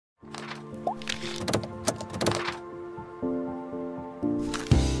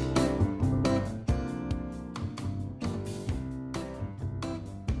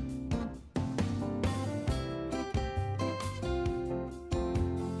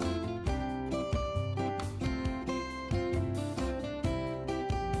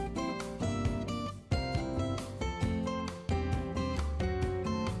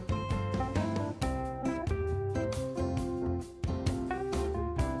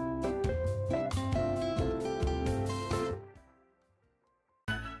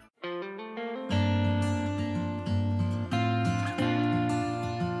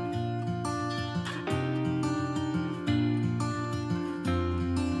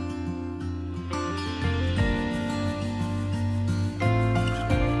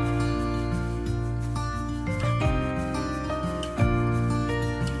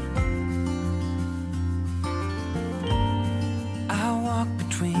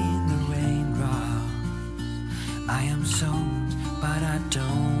I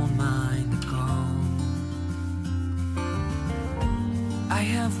don't mind the cold. I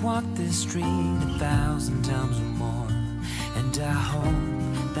have walked this street 1,000 times or more, and I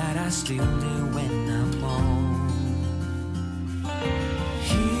hope that I still do when I'm old.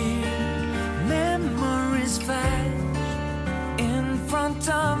 Here, memories flash in front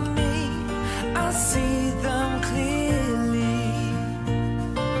of me, I see them clearly.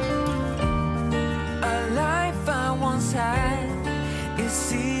 A life I once had is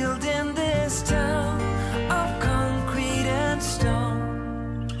sealed in this town of concrete and stone.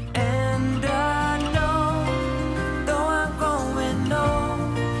 And I know, though I'm growing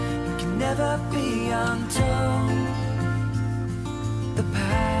old, it can never be untold. The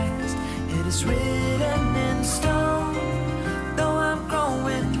past, it is written in stone. Though I'm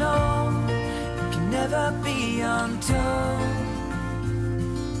growing old, it can never be untold.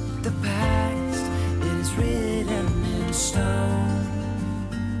 The past, it is written in stone.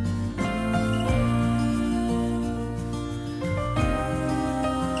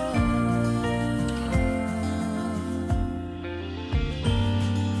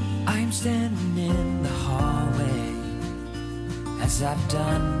 I'm standing in the hallway, as I've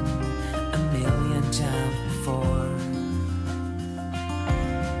done 1,000,000 times before.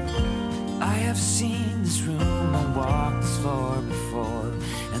 I have seen this room and walked this floor before,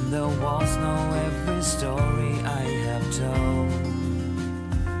 and the walls know every story I have told.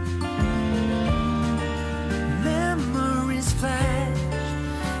 Memories flash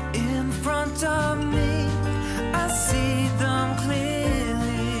in front of me, I see them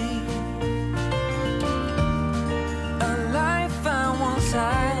clearly. A life I once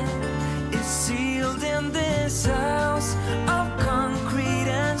had is sealed in this house of concrete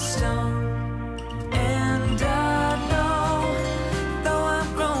and stone. And I know, though I'm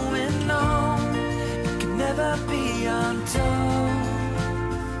growing old, it can never be untold.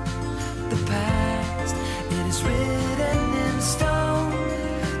 The past, it is written in stone.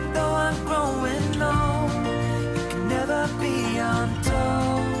 Though I'm growing old, it can never be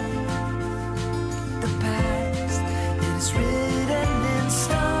untold. The past, it is written in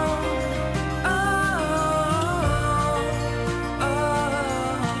stone.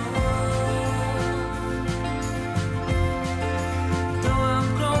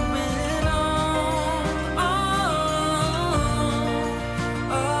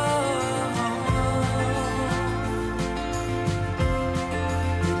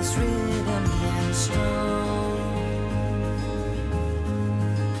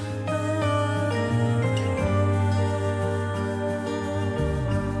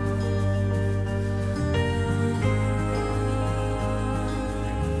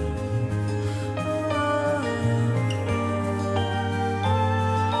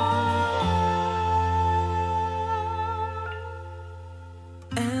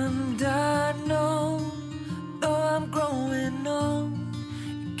 And I know, though I'm growing old,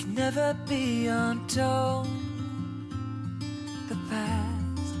 it can never be untold. The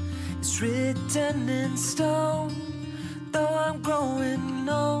past is written in stone. Though I'm growing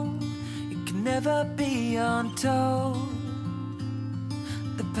old, it can never be untold.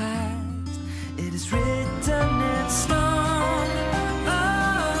 The past, it is written in stone.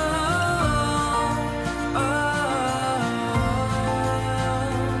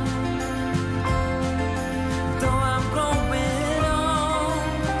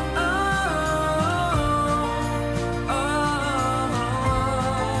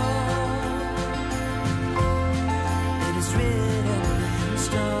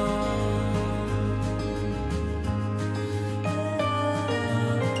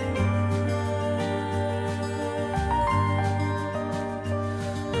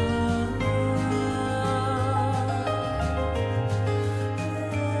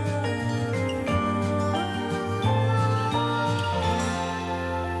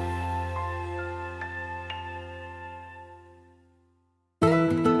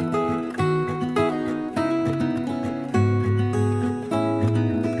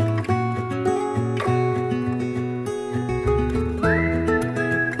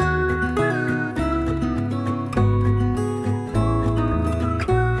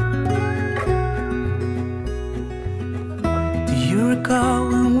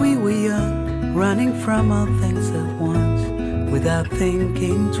 Running from all things at once without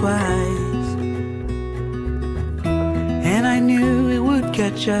thinking twice. And I knew it would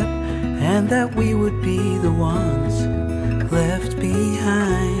catch up and that we would be the ones left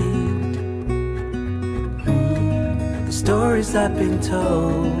behind. The stories I've been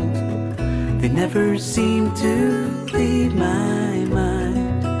told, they never seem to leave my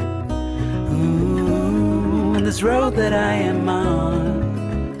mind. And this this road that I am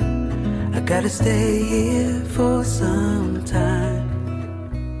on, I gotta stay here for some time.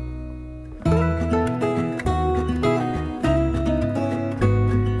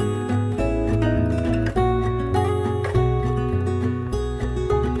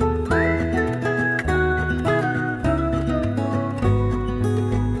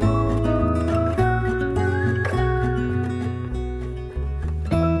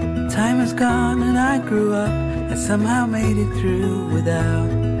 Time is gone and I grew up. I somehow made it through without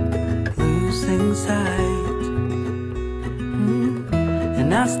losing sight.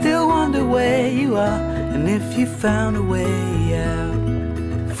 And I still wonder where you are, and if you found a way out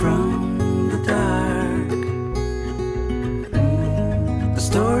from the dark. The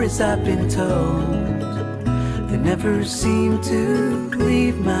stories I've been told, they never seem to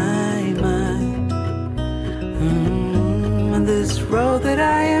leave my mind. And this road that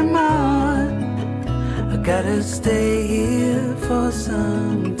I am on, I gotta stay here for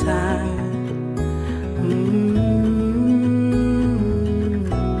some time.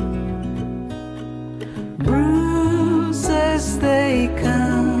 Bruises, they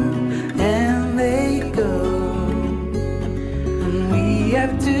come and they go, and we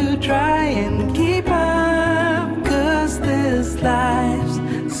have to try and keep up, 'cause this life's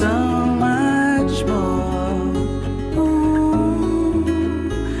so much more.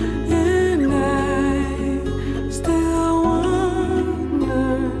 And I still wonder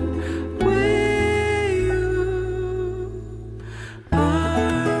where you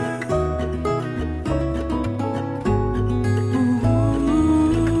are.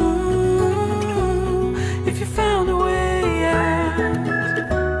 If you